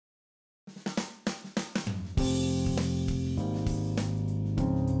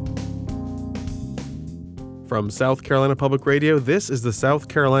From South Carolina Public Radio, this is the South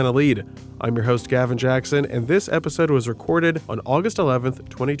Carolina Lead. I'm your host, Gavin Jackson, and this episode was recorded on August 11th,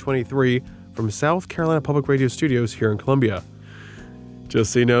 2023, from South Carolina Public Radio studios here in Columbia.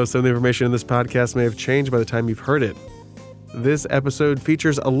 Just so you know, some of the information in this podcast may have changed by the time you've heard it. This episode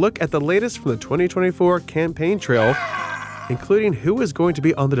features a look at the latest from the 2024 campaign trail, including who is going to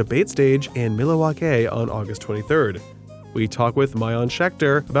be on the debate stage in Milwaukee on August 23rd. We talk with Maayan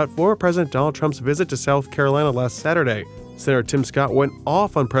Schechter about former President Donald Trump's visit to South Carolina last Saturday. Senator Tim Scott went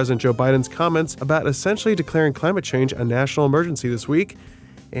off on President Joe Biden's comments about essentially declaring climate change a national emergency this week.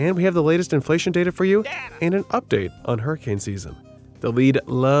 And we have the latest inflation data for you and an update on hurricane season. The Lead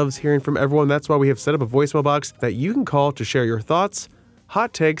loves hearing from everyone. That's why we have set up a voicemail box that you can call to share your thoughts,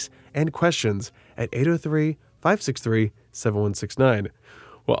 hot takes, and questions at 803-563-7169.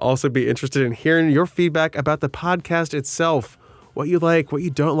 We'll also be interested in hearing your feedback about the podcast itself, what you like, what you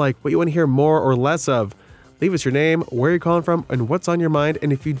don't like, what you want to hear more or less of. Leave us your name, where you're calling from, and what's on your mind.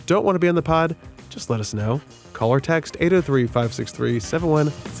 And if you don't want to be on the pod, just let us know. Call or text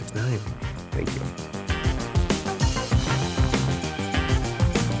 803-563-7169. Thank you.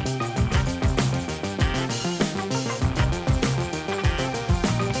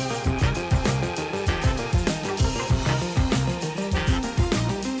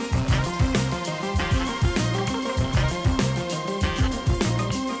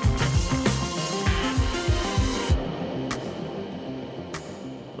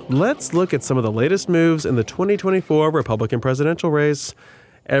 Let's look at some of the latest moves in the 2024 Republican presidential race.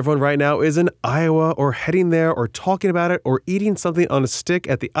 Everyone right now is in Iowa or heading there or talking about it or eating something on a stick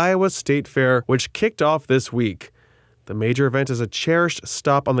at the Iowa State Fair, which kicked off this week. The major event is a cherished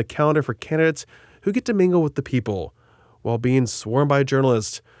stop on the calendar for candidates who get to mingle with the people while being swarmed by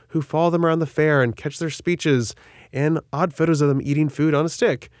journalists who follow them around the fair and catch their speeches and odd photos of them eating food on a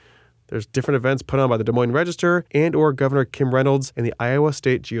stick. There's different events put on by the Des Moines Register and or Governor Kim Reynolds and the Iowa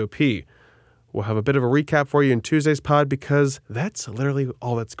State GOP. We'll have a bit of a recap for you in Tuesday's pod because that's literally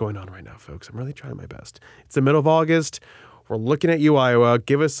all that's going on right now, folks. I'm really trying my best. It's the middle of August. We're looking at you, Iowa.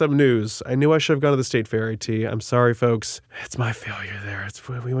 Give us some news. I knew I should have gone to the State Fair, AT. I'm sorry, folks. It's my failure there.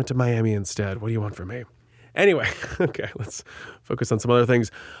 We went to Miami instead. What do you want from me? Anyway, okay, let's focus on some other things.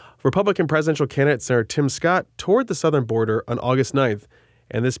 Republican presidential candidate Senator Tim Scott toured the southern border on August 9th.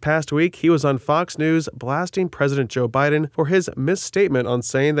 And this past week, he was on Fox News blasting President Joe Biden for his misstatement on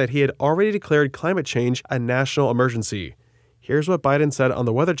saying that he had already declared climate change a national emergency. Here's what Biden said on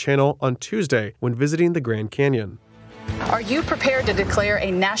the Weather Channel on Tuesday when visiting the Grand Canyon. Are you prepared to declare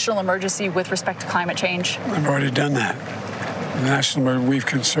a national emergency with respect to climate change? I've already done that. We've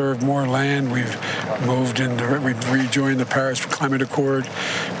conserved more land. We've we've rejoined the Paris Climate Accord.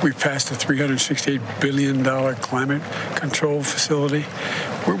 We've passed a $368 billion climate control facility.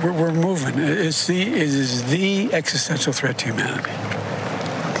 We're moving. It is the existential threat to humanity.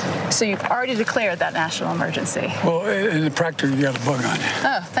 So you've already declared that national emergency? Well, in the practice, you got a bug on you.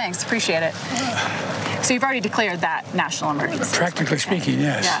 Oh, thanks. Appreciate it. So you've already declared that national emergency? Practically speaking,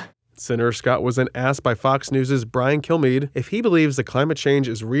 yes. Yeah. Senator Scott was then asked by Fox News' Brian Kilmeade if he believes that climate change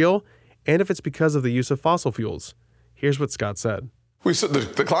is real and if it's because of the use of fossil fuels. Here's what Scott said.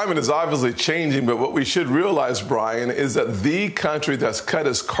 The climate is obviously changing, but what we should realize, Brian, is that the country that's cut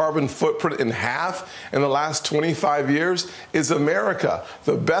its carbon footprint in half in the last 25 years is America.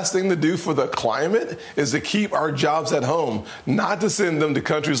 The best thing to do for the climate is to keep our jobs at home, not to send them to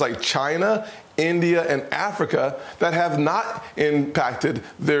countries like China, India, and Africa that have not impacted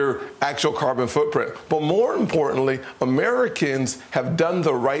their actual carbon footprint. But more importantly, Americans have done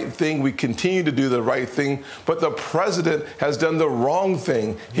the right thing. We continue to do the right thing, but the president has done the wrong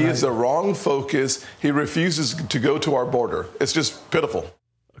thing. He has the wrong focus. He refuses to go to our border. It's just pitiful.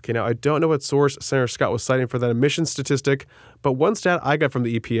 Okay, now I don't know what source Senator Scott was citing for that emissions statistic, but one stat I got from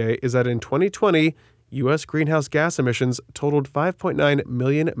the EPA is that in 2020, U.S. greenhouse gas emissions totaled 5.9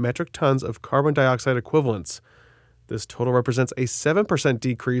 million metric tons of carbon dioxide equivalents. This total represents a 7%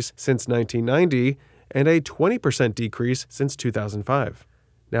 decrease since 1990 and a 20% decrease since 2005.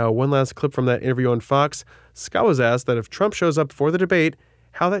 Now, one last clip from that interview on Fox. Scott was asked that if Trump shows up for the debate,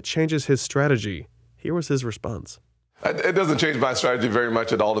 how that changes his strategy. Here was his response. It doesn't change my strategy very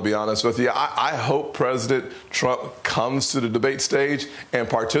much at all, to be honest with you. I hope President Trump comes to the debate stage and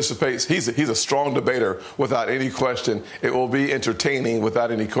participates. He's a strong debater without any question. It will be entertaining without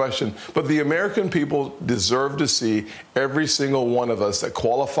any question. But the American people deserve to see every single one of us that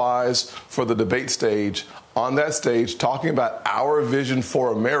qualifies for the debate stage on that stage talking about our vision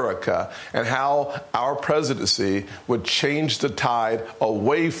for America and how our presidency would change the tide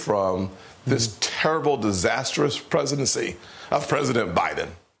away from this terrible, disastrous presidency of President Biden.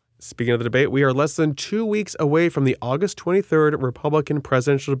 Speaking of the debate, we are less than 2 weeks away from the August 23rd Republican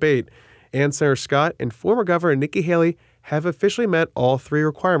presidential debate, and Senator Scott and former Governor Nikki Haley have officially met all 3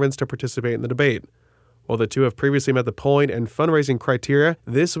 requirements to participate in the debate. While the two have previously met the polling and fundraising criteria,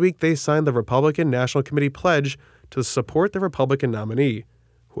 this week they signed the Republican National Committee pledge to support the Republican nominee,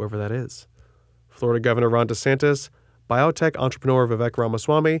 whoever that is. Florida Governor Ron DeSantis, biotech entrepreneur Vivek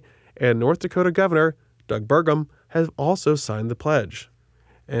Ramaswamy, and North Dakota Governor Doug Burgum have also signed the pledge.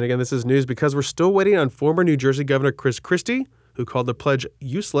 And again, this is news because we're still waiting on former New Jersey Governor Chris Christie, who called the pledge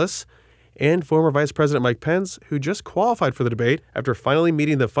useless, and former Vice President Mike Pence, who just qualified for the debate after finally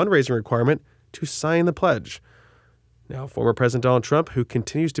meeting the fundraising requirement to sign the pledge. Now, former President Donald Trump, who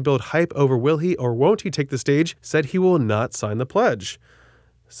continues to build hype over will he or won't he take the stage, said he will not sign the pledge.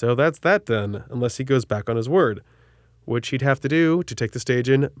 So that's that then, unless he goes back on his word, which he'd have to do to take the stage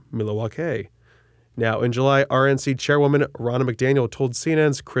in Milwaukee. Now, in July, RNC Chairwoman Ronna McDaniel told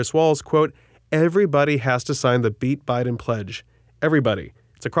CNN's Chris Walls, quote, "Everybody has to sign the Beat Biden pledge. Everybody.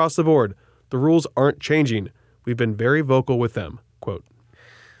 It's across the board. The rules aren't changing. We've been very vocal with them," quote.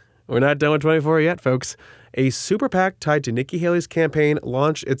 We're not done with 24 yet, folks. A super PAC tied to Nikki Haley's campaign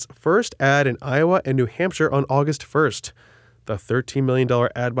launched its first ad in Iowa and New Hampshire on August 1st. The $13 million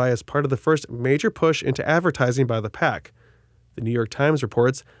ad buy is part of the first major push into advertising by the PAC. The New York Times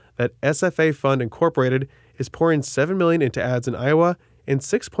reports that SFA Fund Incorporated is pouring $7 million into ads in Iowa and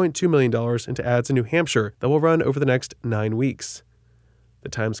 $6.2 million into ads in New Hampshire that will run over the next 9 weeks. The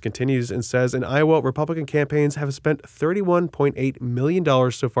Times continues and says in Iowa, Republican campaigns have spent $31.8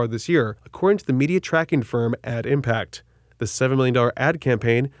 million so far this year, according to the media tracking firm Ad Impact. The $7 million ad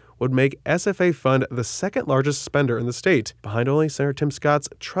campaign would make SFA Fund the second largest spender in the state, behind only Senator Tim Scott's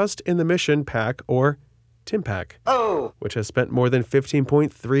Trust in the Mission PAC, or TIMPAC, which has spent more than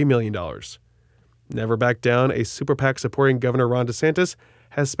 $15.3 million. Never Back Down, a super PAC supporting Governor Ron DeSantis,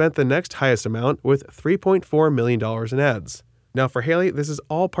 has spent the next highest amount with $3.4 million in ads. Now for Haley, this is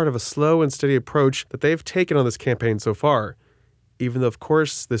all part of a slow and steady approach that they've taken on this campaign so far. Even though, of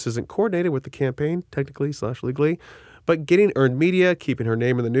course, this isn't coordinated with the campaign, technically/legally, but getting earned media, keeping her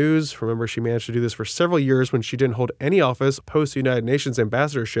name in the news. Remember, she managed to do this for several years when she didn't hold any office post-United Nations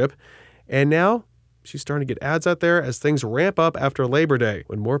ambassadorship. And now she's starting to get ads out there as things ramp up after Labor Day,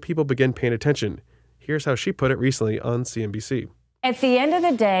 when more people begin paying attention. Here's how she put it recently on CNBC. At the end of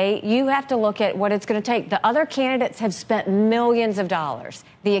the day, you have to look at what it's going to take. The other candidates have spent millions of dollars.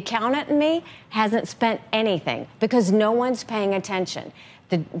 The accountant in me hasn't spent anything because no one's paying attention.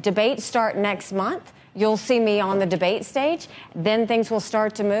 The debates start next month. You'll see me on the debate stage. Then things will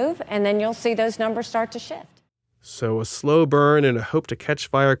start to move, and then you'll see those numbers start to shift. So a slow burn and a hope to catch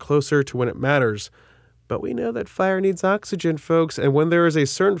fire closer to when it matters. But we know that fire needs oxygen, folks, and when there is a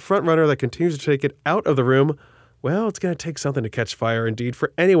certain frontrunner that continues to take it out of the room, well, it's going to take something to catch fire, indeed,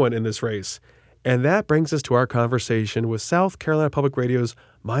 for anyone in this race. And that brings us to our conversation with South Carolina Public Radio's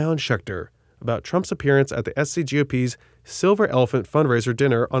Maayan Schechter about Trump's appearance at the SCGOP's Silver Elephant fundraiser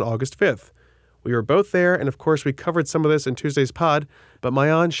dinner on August 5th. We were both there, and of course, we covered some of this in Tuesday's pod, but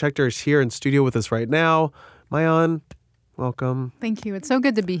Maayan Schechter is here in studio with us right now. Maayan, welcome. Thank you. It's so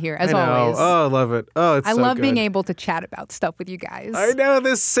good to be here, as I know. always. Oh, I love it. Oh, it's I so love good. being able to chat about stuff with you guys. I know,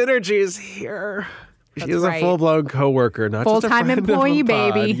 this synergy is here. She That's is right. a full-blown coworker, not just a Full-time friend employee, of the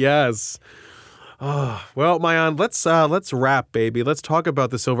pod. baby. Yes. Oh, well, Maayan, let's wrap, baby. Let's talk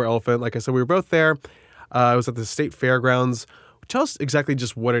about the Silver Elephant. Like I said, we were both there. I was at the state fairgrounds. Tell us exactly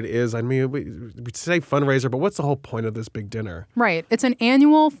just what it is. I mean, we say fundraiser, but what's the whole point of this big dinner? Right. It's an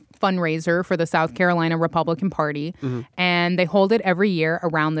annual fundraiser for the South Carolina Republican Party, and they hold it every year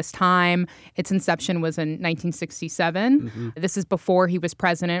around this time. Its inception was in 1967. This is before he was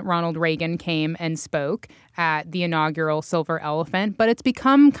president. Ronald Reagan came and spoke at the inaugural Silver Elephant, but it's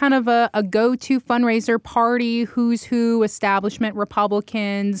become kind of a go-to fundraiser party, who's who, establishment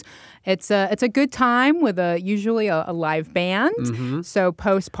Republicans. It's a good time with usually a live band. So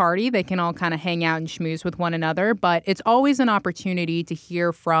post-party, they can all kind of hang out and schmooze with one another. But it's always an opportunity to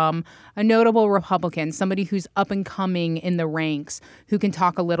hear from a notable Republican, somebody who's up and coming in the ranks, who can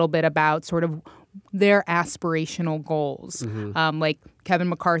talk a little bit about sort of their aspirational goals. Like Kevin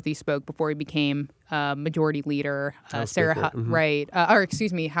McCarthy spoke before he became Majority Leader. House Sarah,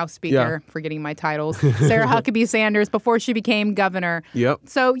 Speaker. House Speaker. Forgetting my titles. Sarah Huckabee Sanders before she became governor. Yep.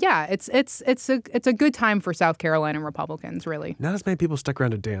 So yeah, it's a good time for South Carolina Republicans, really. Not as many people stuck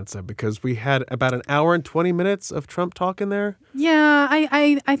around to dance because we had about an hour and 20 minutes of Trump talking there. Yeah,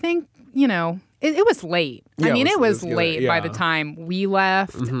 I think, It was late. Yeah, I mean, it was yeah, late by the time we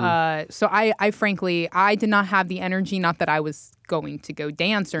left. So I frankly, I did not have the energy. Not that I was going to go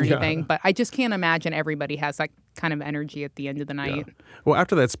dance or anything, but I just can't imagine everybody has that kind of energy at the end of the night. Yeah. Well,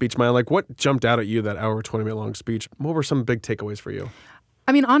 after that speech, Maya, like what jumped out at you, that hour, 20-minute long speech? What were some big takeaways for you?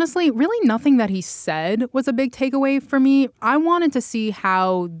 I mean, honestly, really nothing that he said was a big takeaway for me. I wanted to see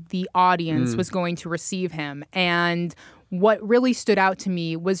how the audience was going to receive him. And what really stood out to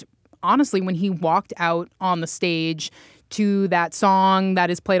me was, honestly, when he walked out on the stage to that song that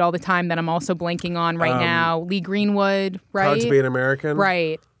is played all the time that I'm also blanking on right now, Lee Greenwood, right? Proud to be an American.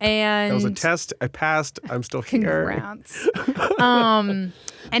 Right. And that was a test. I passed. I'm still here. Congrats.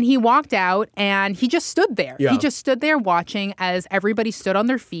 And he walked out and he just stood there. Yeah. He just stood there watching as everybody stood on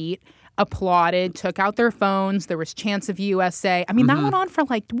their feet, applauded, took out their phones. There was chants of USA. I mean, that went on for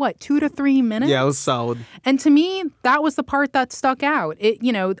like, 2 to 3 minutes? Yeah, it was solid. And to me, that was the part that stuck out.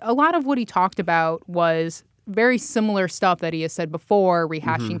 A lot of what he talked about was very similar stuff that he has said before,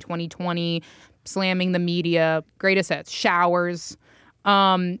 rehashing 2020, slamming the media, greatest hits, showers.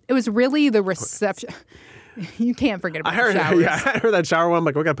 It was really the reception. You can't forget about showers. Yeah, I heard that shower one. I'm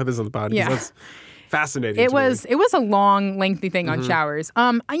like, we got to put this on the pod. Yeah. That's fascinating. It was a long, lengthy thing on showers.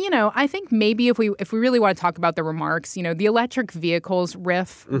 I think maybe if we really want to talk about the remarks, the electric vehicles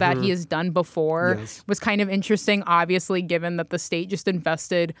riff that he has done before was kind of interesting, obviously, given that the state just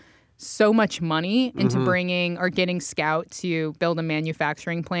invested so much money into bringing or getting Scout to build a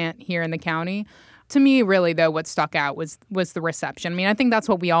manufacturing plant here in the county. To me, really, though, what stuck out was the reception. I mean, I think that's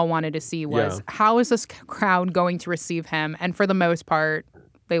what we all wanted to see was how is this crowd going to receive him? And for the most part,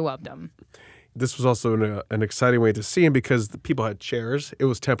 they loved him. This was also an exciting way to see him because the people had chairs. It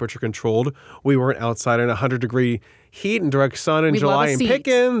was temperature controlled. We weren't outside in 100-degree heat and direct sun in July in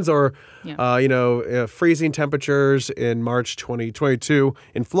Pickens or, freezing temperatures in March 2022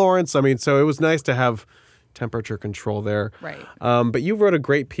 in Florence. I mean, so it was nice to have temperature control there. Right. But you wrote a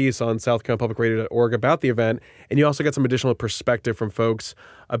great piece on southcarolinapublicradio.org about the event, and you also got some additional perspective from folks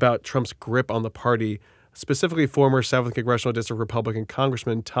about Trump's grip on the party, specifically former 7th Congressional District Republican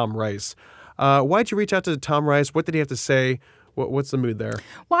Congressman Tom Rice. Why'd you reach out to Tom Rice? What did he have to say? What's the mood there?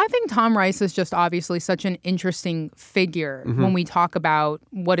 Well, I think Tom Rice is just obviously such an interesting figure when we talk about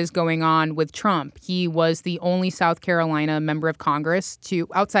what is going on with Trump. He was the only South Carolina member of Congress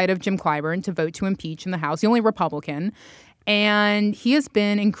outside of Jim Clyburn, to vote to impeach in the House, the only Republican. And he has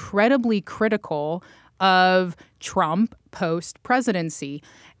been incredibly critical of Trump post-presidency.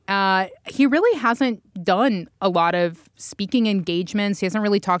 He really hasn't done a lot of speaking engagements. He hasn't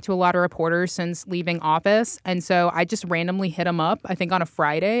really talked to a lot of reporters since leaving office. And so I just randomly hit him up, I think on a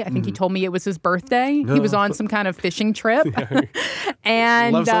Friday. I think he told me it was his birthday. He was on some kind of fishing trip.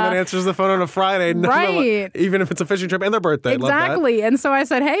 And love someone that answers the phone on a Friday. Right. Even if it's a fishing trip and their birthday. Exactly. Love that. And so I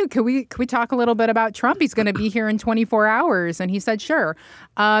said, hey, could we talk a little bit about Trump? He's going to be here in 24 hours. And he said, sure.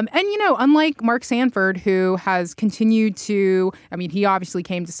 Unlike Mark Sanford, who has continued to, he obviously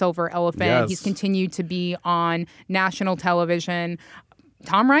came to Silver Elephant. Yes. He's continued to be on national television.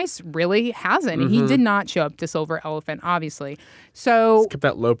 Tom Rice really hasn't. He did not show up to Silver Elephant, obviously. So he's kept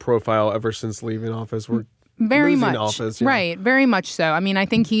that low profile ever since leaving office. We're very losing much office, yeah. Right, very much so. I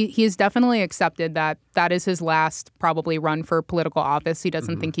think he has definitely accepted that is his last probably run for political office. He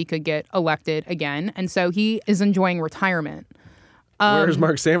doesn't think he could get elected again, and so he is enjoying retirement. Whereas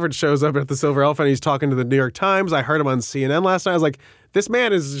Mark Sanford shows up at the Silver Elephant, he's talking to the New York Times. I heard him on CNN last night. I was like, this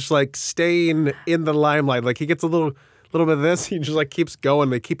man is just like staying in the limelight. Like he gets a little bit of this, he just like keeps going.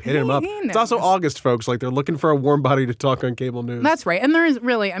 They keep hitting him up. It's also August, folks. Like they're looking for a warm body to talk on cable news. That's right. And there's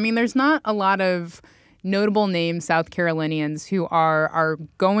really, there's not a lot of notable names South Carolinians who are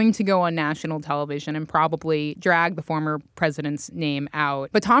going to go on national television and probably drag the former president's name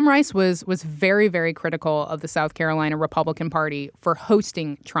out. But Tom Rice was very, very critical of the South Carolina Republican Party for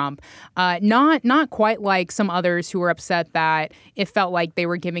hosting Trump. Not quite like some others who were upset that it felt like they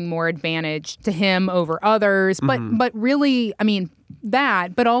were giving more advantage to him over others. But really,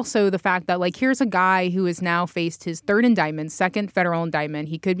 that, but also the fact that, like, here's a guy who has now faced his third indictment, second federal indictment.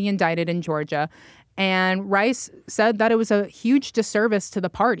 He could be indicted in Georgia. And Rice said that it was a huge disservice to the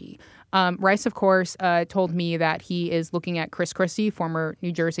party. Rice, of course, told me that he is looking at Chris Christie, former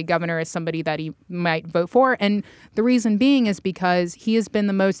New Jersey governor, as somebody that he might vote for. And the reason being is because he has been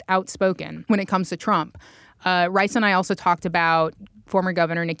the most outspoken when it comes to Trump. Rice and I also talked about former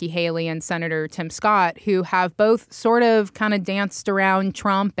Governor Nikki Haley and Senator Tim Scott, who have both sort of kind of danced around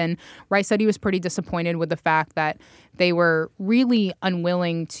Trump. And Rice said he was pretty disappointed with the fact that they were really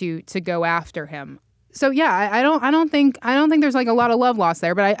unwilling to go after him. So yeah, I don't think there's like a lot of love lost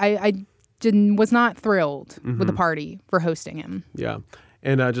there, but I was not thrilled with the party for hosting him. Yeah.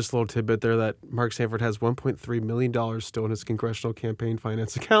 And just a little tidbit there that Mark Sanford has $1.3 million still in his congressional campaign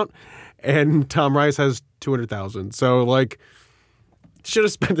finance account, and Tom Rice has $200,000. So, like, should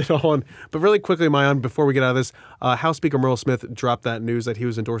have spent it all on. But really quickly, Mayan, before we get out of this, House Speaker Merle Smith dropped that news that he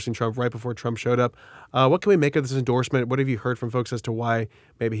was endorsing Trump right before Trump showed up. What can we make of this endorsement? What have you heard from folks as to why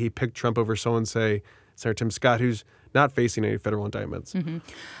maybe he picked Trump over someone, say, Senator Tim Scott, who's not facing any federal indictments? Mm-hmm.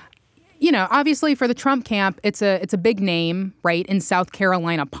 You know, obviously for the Trump camp, it's a big name, right, in South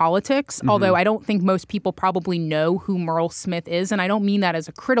Carolina politics, although I don't think most people probably know who Merle Smith is. And I don't mean that as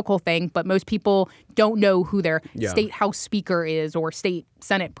a critical thing, but most people don't know who their state House Speaker is or state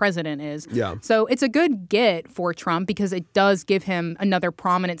Senate president is. Yeah. So it's a good get for Trump because it does give him another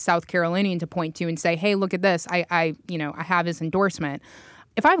prominent South Carolinian to point to and say, hey, look at this. I have his endorsement.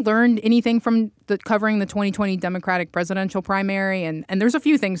 If I've learned anything from covering the 2020 Democratic presidential primary, and there's a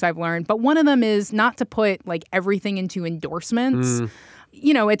few things I've learned, but one of them is not to put like everything into endorsements.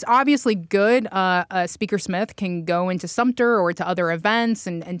 You know, it's obviously good. Speaker Smith can go into Sumter or to other events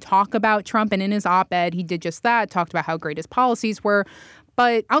and talk about Trump. And in his op-ed, he did just that, talked about how great his policies were.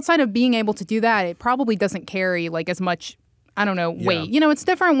 But outside of being able to do that, it probably doesn't carry like as much weight. You know, it's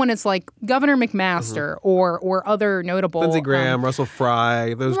different when it's like Governor McMaster or other notable Lindsey Graham, Russell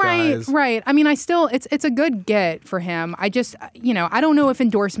Fry, those guys. Right. I mean, it's a good get for him. I just, I don't know if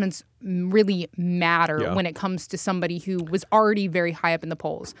endorsements really matter when it comes to somebody who was already very high up in the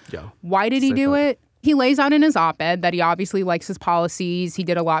polls. Yeah. Why did he do it? He lays out in his op-ed that he obviously likes his policies. He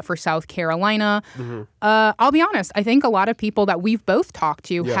did a lot for South Carolina. I'll be honest. I think a lot of people that we've both talked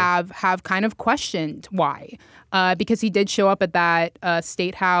to have kind of questioned why. Because he did show up at that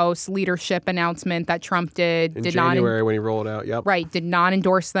State House leadership announcement that Trump did. In January when he rolled out, Right, did not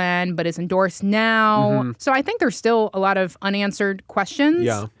endorse then, but is endorsed now. So I think there's still a lot of unanswered questions.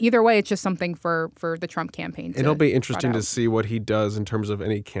 Yeah. Either way, it's just something for the Trump campaign to It'll be interesting to see what he does in terms of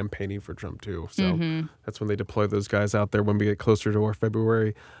any campaigning for Trump, too. So that's when they deploy those guys out there when we get closer to our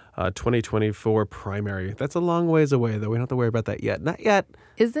February 2024 primary. That's a long ways away, though. We don't have to worry about that yet. Not yet.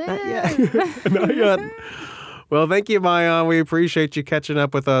 Is it? Not yet. Not yet. Well, thank you, Mayan. We appreciate you catching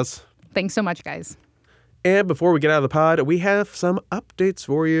up with us. Thanks so much, guys. And before we get out of the pod, we have some updates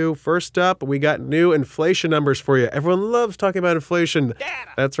for you. First up, we got new inflation numbers for you. Everyone loves talking about inflation.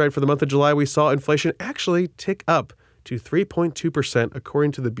 Data. That's right. For the month of July, we saw inflation actually tick up to 3.2%,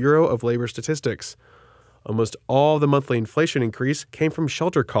 according to the Bureau of Labor Statistics. Almost all the monthly inflation increase came from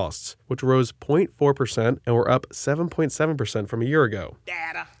shelter costs, which rose 0.4% and were up 7.7% from a year ago.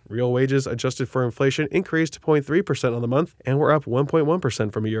 Data. Real wages adjusted for inflation increased 0.3% on the month and were up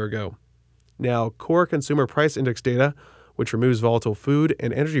 1.1% from a year ago. Now, core consumer price index data, which removes volatile food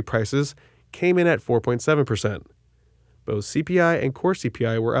and energy prices, came in at 4.7%. Both CPI and core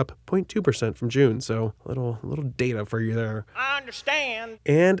CPI were up 0.2% from June, so a little data for you there. I understand.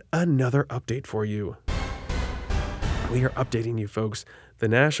 And another update for you. We are updating you, folks. The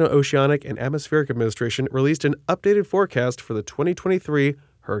National Oceanic and Atmospheric Administration released an updated forecast for the 2023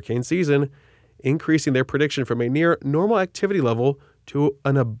 hurricane season, increasing their prediction from a near normal activity level to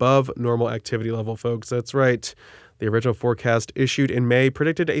an above normal activity level, folks. That's right. The original forecast issued in May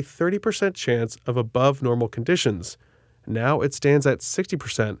predicted a 30% chance of above normal conditions. Now it stands at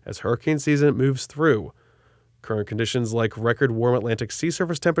 60% as hurricane season moves through. Current conditions like record warm Atlantic sea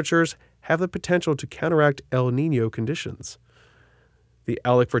surface temperatures have the potential to counteract El Niño conditions. The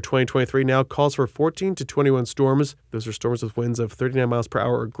outlook for 2023 now calls for 14 to 21 storms. Those are storms with winds of 39 miles per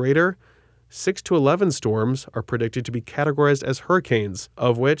hour or greater. 6 to 11 storms are predicted to be categorized as hurricanes,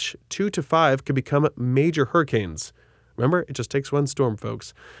 of which 2 to 5 could become major hurricanes. Remember, it just takes one storm,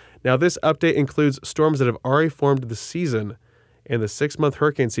 folks. Now, this update includes storms that have already formed this season, and the 6-month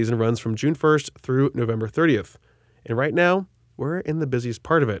hurricane season runs from June 1st through November 30th. And right now, we're in the busiest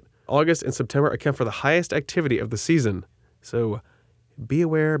part of it. August and September account for the highest activity of the season. So be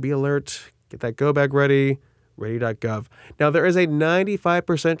aware, be alert, get that go bag ready, ready.gov. Now, there is a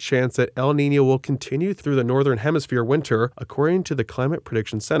 95% chance that El Niño will continue through the Northern Hemisphere winter, according to the Climate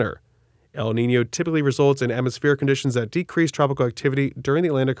Prediction Center. El Niño typically results in atmospheric conditions that decrease tropical activity during the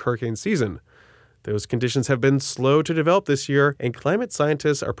Atlantic hurricane season. Those conditions have been slow to develop this year, and climate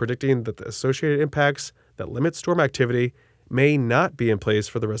scientists are predicting that the associated impacts that limit storm activity may not be in place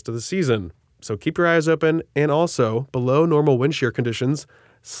for the rest of the season. So keep your eyes open, and also below normal wind shear conditions,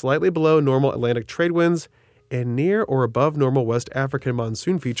 slightly below normal Atlantic trade winds, and near or above normal West African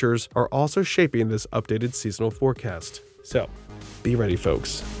monsoon features are also shaping this updated seasonal forecast. So be ready,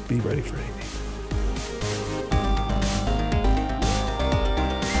 folks. Be ready for anything.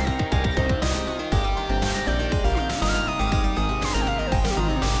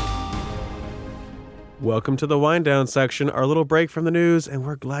 Welcome to the wind down section, our little break from the news, and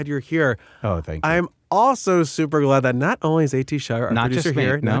we're glad you're here. Oh, thank you. I'm also super glad that not only is A.T. Shire, our Not producer just me,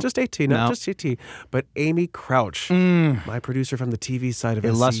 here, no. not just A.T., not just A.T., but Amy Crouch, my producer from the TV side of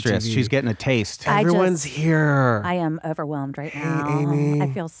Illustrious. SCTV. She's getting a taste. Everyone's here. I am overwhelmed right now. Amy. I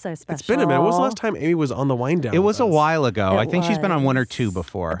feel so special. It's been a minute. When was the last time Amy was on the wind down? It was a with us? while ago. I It think she's been on one or was. two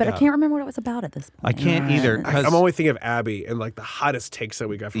before. But I can't remember what it was about at this point. I can't either. 'Cause I'm only thinking of Abby and like the hottest takes that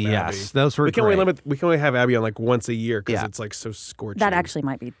we got from Abby. Yes, those were we can great. we can only have Abby on like once a year because Yeah. it's like so scorching. That actually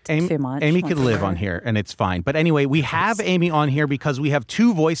might be Amy, too much. Amy could once a live year. on here, and it's fine. But anyway, we have Amy on here because we have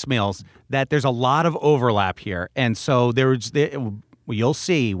two voicemails that there's a lot of overlap here. And so you'll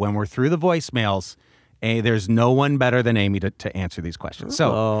see when we're through the voicemails, there's no one better than Amy to answer these questions.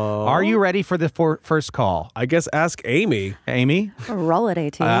 So are you ready for the first call? I guess ask Amy. Amy? Roll it,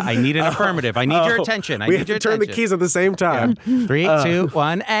 AT. I need an affirmative. I need your attention. I We need have your to turn the attention. keys at the same time. 3, 2,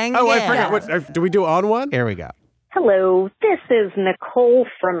 1, and Oh, I yeah. forgot. What, do we do on one? Here we go. Hello, this is Nicole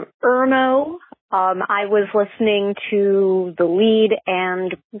from Irmo. I was listening to the lead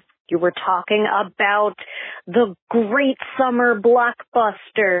and you were talking about the great summer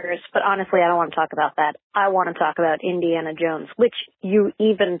blockbusters, but honestly, I don't want to talk about that. I want to talk about Indiana Jones, which you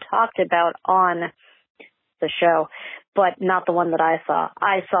even talked about on the show, but not the one that I saw.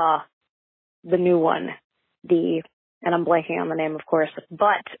 I saw the new one, and I'm blanking on the name, of course,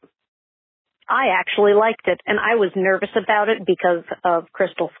 but I actually liked it, and I was nervous about it because of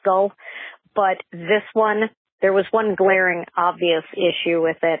Crystal Skull. But this one, there was one glaring obvious issue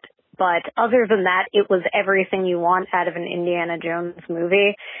with it. But other than that, it was everything you want out of an Indiana Jones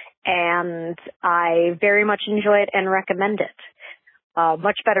movie. And I very much enjoy it and recommend it.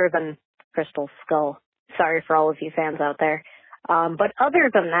 Much better than Crystal Skull. Sorry for all of you fans out there. But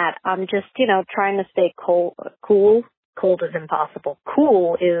other than that, I'm just, trying to stay cool. Cold is impossible.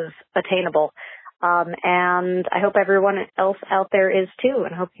 Cool is attainable. And I hope everyone else out there is too,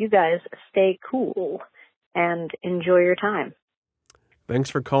 and hope you guys stay cool and enjoy your time. Thanks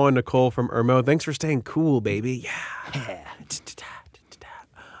for calling, Nicole from Irmo. Thanks for staying cool, baby. Yeah.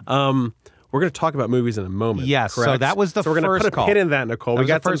 We're going to talk about movies in a moment. Yes, so correct? that was the So we're going first to put a call. pin in that, Nicole. That We was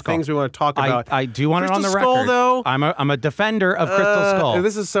the got some first call. things we want to talk about. I do want it on the Crystal record. Skull, though. I'm a defender of Crystal Skull.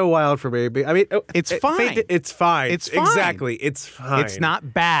 This is so wild for baby. I mean, It's fine. It's fine. It's fine. Exactly. It's fine. It's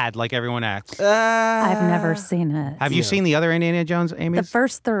not bad like everyone acts. I've never seen it. Have you seen the other Indiana Jones, Amy? The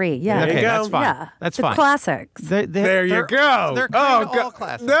first three, yeah. There you Okay, go. that's fine. Yeah. That's the fine. classics. There you go. They're kind of God. all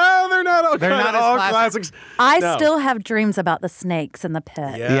classics. No, they're not all, They're not as all classic. classics. I No. still have dreams about the snakes in the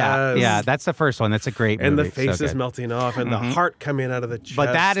pit. Yeah, Yes. that's the first one. That's a great And movie. the faces So good. melting off and the heart coming out of the chest.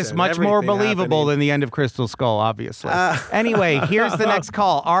 But that is and much more everything believable happening. than the end of Crystal Skull, obviously. Anyway, here's the next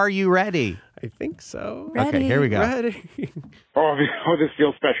call. Are you ready? I think so. Okay, here we go. Ready? Oh, this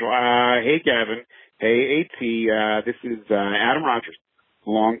feels special. Hey, Gavin. Hey, AT. This is Adam Rogers,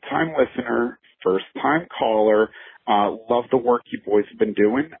 longtime listener, first-time caller. Love the work you boys have been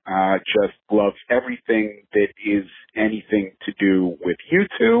doing. Just love everything that is anything to do with you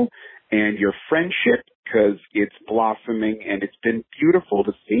two and your friendship, because it's blossoming and it's been beautiful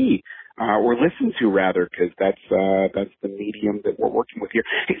to see. Or listen to, rather, because that's the medium that we're working with here.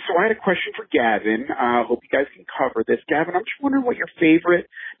 Hey, so I had a question for Gavin. Hope you guys can cover this. Gavin, I'm just wondering what your favorite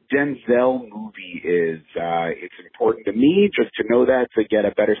Denzel movie is. It's important to me just to know that, to get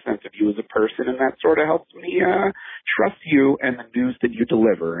a better sense of you as a person, and that sort of helps me trust you and the news that you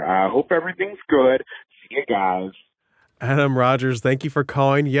deliver. Hope everything's good. See you guys. Adam Rogers, thank you for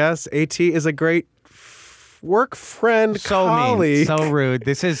calling. Yes, AT is a great work friend, So colleague. mean, so rude.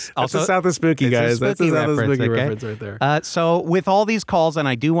 This is also That's a South of Spooky, it's a guys. That's a spooky South of reference, Spooky okay? reference right there. So with all these calls, and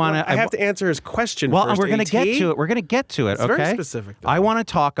I do want I have to answer his question Well, first, we're going to AT. get to it. We're going to get to it. It's Okay. very specific, though. I want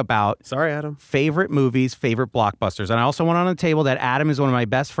to talk about Sorry, Adam. favorite movies, favorite blockbusters, and I also want on the table that Adam is one of my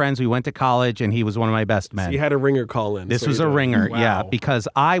best friends. We went to college, and he was one of my best men. You had a ringer call in. This so was you a know. ringer, Wow. yeah, because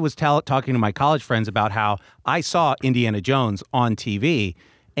I was talking to my college friends about how I saw Indiana Jones on TV,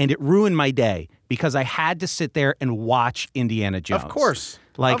 and it ruined my day because I had to sit there and watch Indiana Jones. Of course.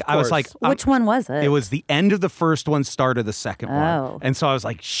 Like, Of I was course. like, Which one was it? it was the end of the first one, start of the second one. Oh. And so I was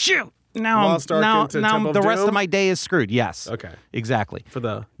like, shoot. Now, Lost Ark into Temple of the rest Doom? of my day is screwed. Yes. Okay. Exactly. For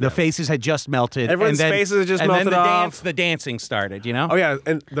the faces had just melted. Everyone's and then, faces had just and melted then off. the dancing started, you know? Oh, yeah.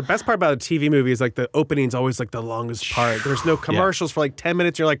 And the best part about a TV movie is like the opening's always like the longest part. There's no commercials for like 10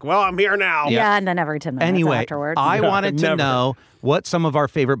 minutes. You're like, well, I'm here now. yeah, and then every 10 minutes Anyway, afterwards. I Yeah, wanted to never. know what some of our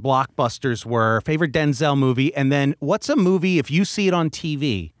favorite blockbusters were, favorite Denzel movie, and then what's a movie, if you see it on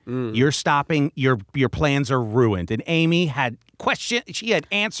TV, you're stopping, your plans are ruined. And Amy had questions, she had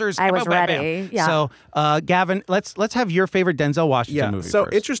answers. I was Bam, bam, ready. bam. Yeah. So, Gavin, let's have your favorite Denzel Washington movie so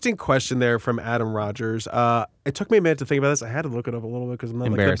first. interesting question there from Adam Rogers. It took me a minute to think about this. I had to look it up a little bit because I'm not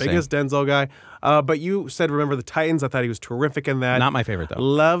like the Embarrassing. biggest Denzel guy. But you said Remember the Titans. I thought he was terrific in that. Not my favorite, though.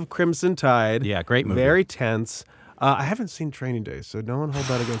 Love Crimson Tide. Yeah, great movie. Very tense. I haven't seen Training Day, so no one hold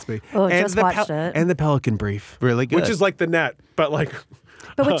that against me. Oh, and just watched it. And The Pelican Brief. Really good. Which is like The Net, but like...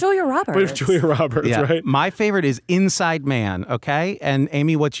 But with Julia Roberts. With Julia Roberts, Yeah. right? My favorite is Inside Man, okay? And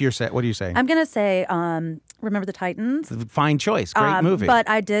Amy, what do you say? I'm going to say Remember the Titans. Fine choice. Great movie. But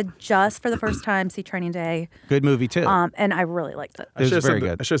I did just for the first time see Training Day. Good movie, too. And I really liked it. It was very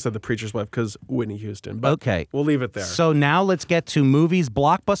I good. should have said The Preacher's Wife because Whitney Houston. But Okay. we'll leave it there. So now let's get to movies,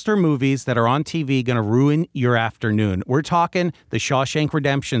 blockbuster movies that are on TV going to ruin your afternoon. We're talking the Shawshank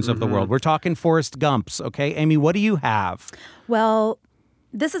Redemptions of the world. We're talking Forrest Gumps, okay? Amy, what do you have? Well,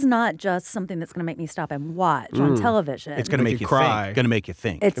 this is not just something that's going to make me stop and watch on television. It's going to make you cry. think. Going to make you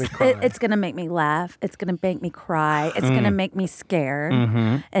think. It's going to make me laugh. It's going to make me cry. It's going to make me scared.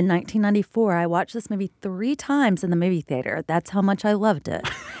 In 1994, I watched this movie 3 times in the movie theater. That's how much I loved it.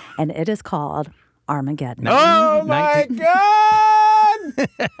 And it is called Armageddon. Oh, my 19 God! Did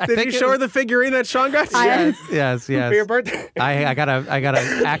think you it show her was- the figurine that Sean got? Yes. For your birthday? I got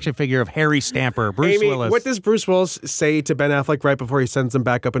an action figure of Harry Stamper, Bruce Amy, Willis. what does Bruce Willis say to Ben Affleck right before he sends him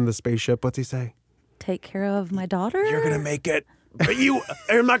back up into the spaceship? What's he say? Take care of my daughter. You're going to make it. But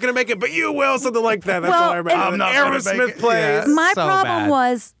I'm not going to make it, but you will. Something like that. That's Well, all I remember. I'm not gonna make Aerosmith it. plays. Yeah. My So problem bad.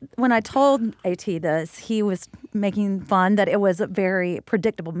 was when I told AT this, he was making fun that it was a very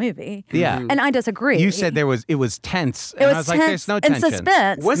predictable movie. Yeah. And I disagree. You said it was tense. it And was I was like, tense there's no and tension.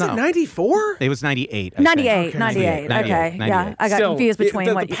 suspense. Was No. it 94? It was 98. I think. 98, Okay. 98. 98, Okay, 98. yeah, I got Still, confused between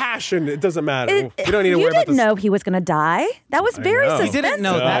the what passion, it doesn't matter. It- We don't need to you worry about didn't this. know he was going to die. That was very know. You suspenseful. didn't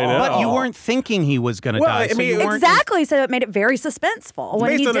know that, I know. but you weren't thinking he was going to Well, die. I so mean, you weren't- Exactly, so it made it very suspenseful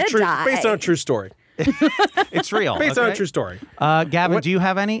when he did die. Based on a true story. It's real. Based on a okay? true story. Gavin, What- do you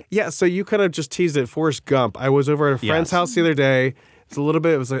have any? Yeah, so you kind of just teased it. Forrest Gump. I was over at a friend's Yes. house the other day. It's a little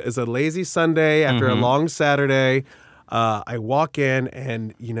bit. It was a lazy Sunday after a long Saturday. I walk in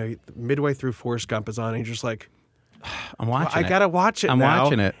and midway through Forrest Gump is on, and you're just like, I'm watching I it. gotta watch it. I'm now.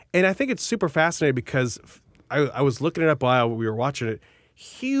 watching it. and I think it's super fascinating because I was looking it up while we were watching it.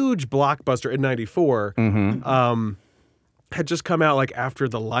 Huge blockbuster in '94. Had just come out like after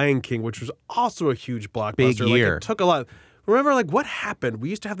The Lion King, which was also a huge blockbuster. Big year. Like, it took a lot. Remember, like, what happened? We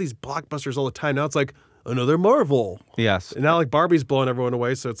used to have these blockbusters all the time. Now it's like another Marvel. Yes. And now like Barbie's blowing everyone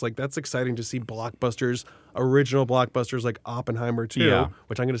away, so it's like that's exciting to see blockbusters, original blockbusters like Oppenheimer too, Yeah.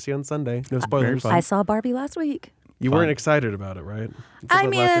 which I'm going to see on Sunday. No spoilers. I saw Barbie last week. You weren't excited about it, right? I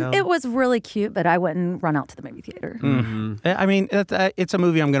mean, it was really cute, but I wouldn't run out to the movie theater. I mean, it's a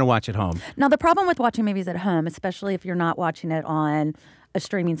movie I'm going to watch at home. Now, the problem with watching movies at home, especially if you're not watching it on a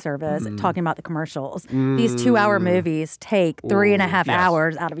streaming service, talking about the commercials, these 2-hour movies take 3.5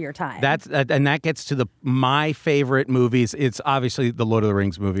 hours out of your time. And that gets to my favorite movies. It's obviously the Lord of the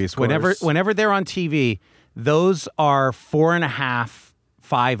Rings movies. Whenever they're on TV, those are 4.5.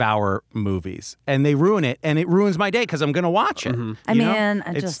 5-hour movies, and they ruin it, and it ruins my day because I'm going to watch it. I mean,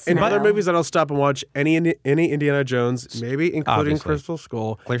 I just In no. other movies that I'll stop and watch, any Indiana Jones, maybe including Obviously. Crystal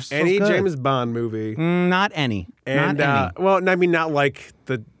Skull, Crystal any Skull. James Bond movie, Not any. and not any. well, I mean not like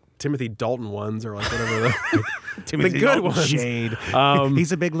the Timothy Dalton ones or like whatever Timothy the good Dalton ones. Shade.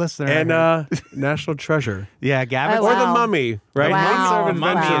 He's a big listener. and National Treasure yeah, Gavin. Oh, or wow. The Mummy, right? Wow. Months of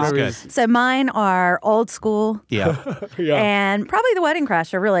Mummy Adventure is movies. good. So mine are old school Yeah. and probably The Wedding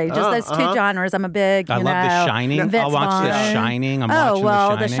Crasher, really. Just those two genres. I'm a big, I love The Shining. Vince I'll watch The Vaughn. Shining. I'm Oh, watching well,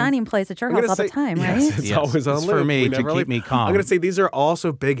 The Shining. The Shining plays at your I'm house gonna all say- the time, right? Yes, it's Yes. always on It's loop. for me We to never keep leave. me calm. I'm going to say these are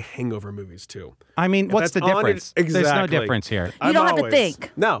also big hangover movies too. I mean, If what's the that's on it- difference? There's no exactly. difference here. You don't have to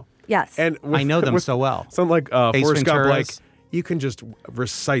think. No. Yes. And I know them so well. Something like Ace Forrest Gump, like Ventura's. you can just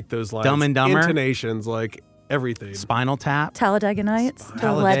recite those lines. Dumb and Dumber. Intonations, like everything. Spinal Tap. Talladega Nights, The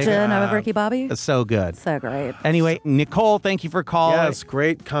Talladega. Legend of Ricky Bobby. It's so good. So great. Anyway, Nicole, thank you for calling. Yes,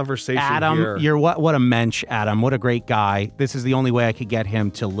 great conversation Adam, here. you're what a mensch, Adam. What a great guy. This is the only way I could get him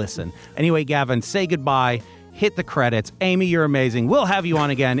to listen. Anyway, Gavin, say goodbye. Hit the credits. Amy, you're amazing. We'll have you on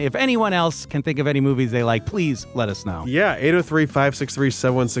again. If anyone else can think of any movies they like, please let us know. Yeah,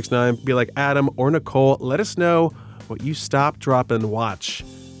 803-563-7169. Be like Adam or Nicole. Let us know what you stop, drop, and watch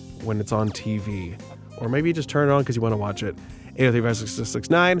when it's on TV. Or maybe you just turn it on because you want to watch it.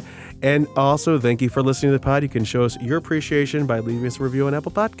 803-566-69. And also, thank you for listening to the pod. You can show us your appreciation by leaving us a review on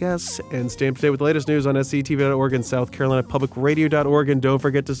Apple Podcasts and stay up to date with the latest news on sctv.org and southcarolinapublicradio.org. And don't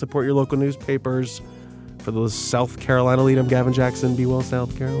forget to support your local newspapers. For the South Carolina lead, I'm Gavin Jackson. Be well,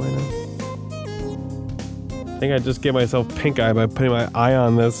 South Carolina. I think I just gave myself pink eye by putting my eye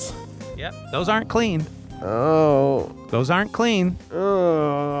on this. Yep, those aren't clean. Oh. Those aren't clean.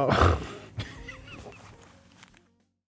 Oh.